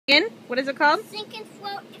What is it called? Sink and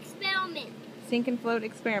float experiment. Sink and float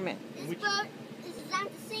experiment. This boat is designed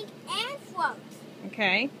to sink and float.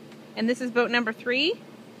 Okay. And this is boat number 3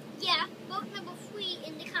 Yeah, boat number 3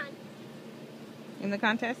 in the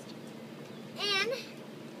contest? And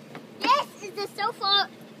this is the so far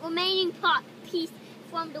remaining piece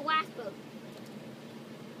from the last boat.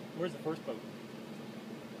 Where's the first boat?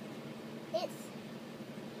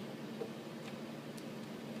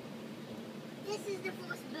 This is the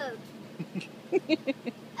first boat.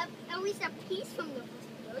 At least a piece from the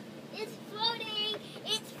first boat. It's floating!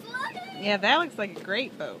 It's floating! Yeah, that looks like a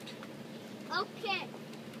great boat. Okay.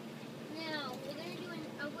 Now, we're going to do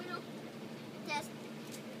a little test.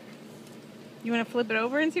 You want to flip it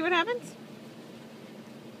over and see what happens?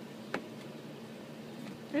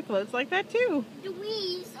 It floats like that too. The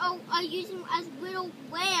leaves are using as little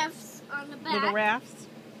rafts on the back. Little rafts.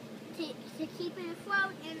 To keep it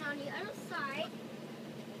afloat, and on the other side,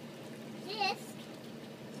 this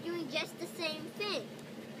is doing just the same thing.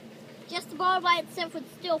 Just the ball by itself would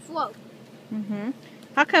still float. Mm-hmm.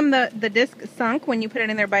 How come the disc sunk when you put it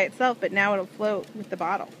in there by itself, but now it'll float with the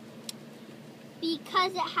bottle?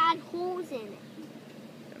 Because it had holes in it.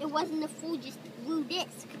 It wasn't a full, just blue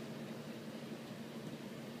disc.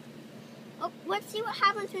 Oh, let's see what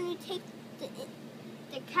happens when you take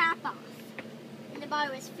the cap off. And the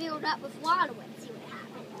bottle is filled up with water. Let's see what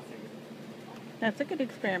happens. That's a good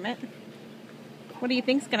experiment. What do you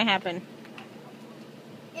think's going to happen?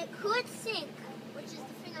 It could sink, which is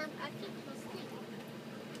the thing I think will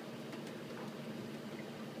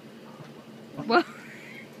sink. Well,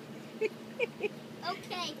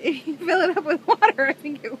 Okay. if you fill it up with water, I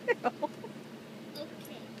think it will.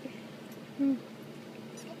 Okay.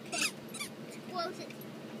 Okay. Close it.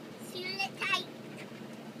 Seal it tight.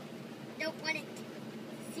 Don't want it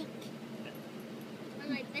to sink. One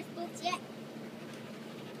of my best boats yet.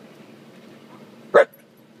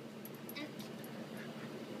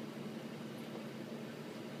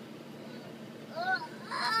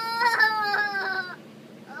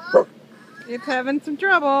 It's having some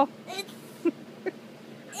trouble. It's Oh,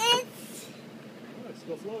 it's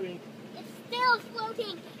still floating. It's still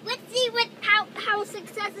floating. Let's see how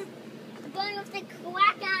success is going with the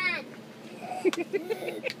Kraken.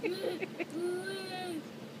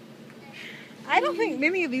 I don't think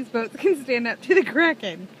many of these boats can stand up to the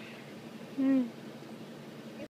Kraken.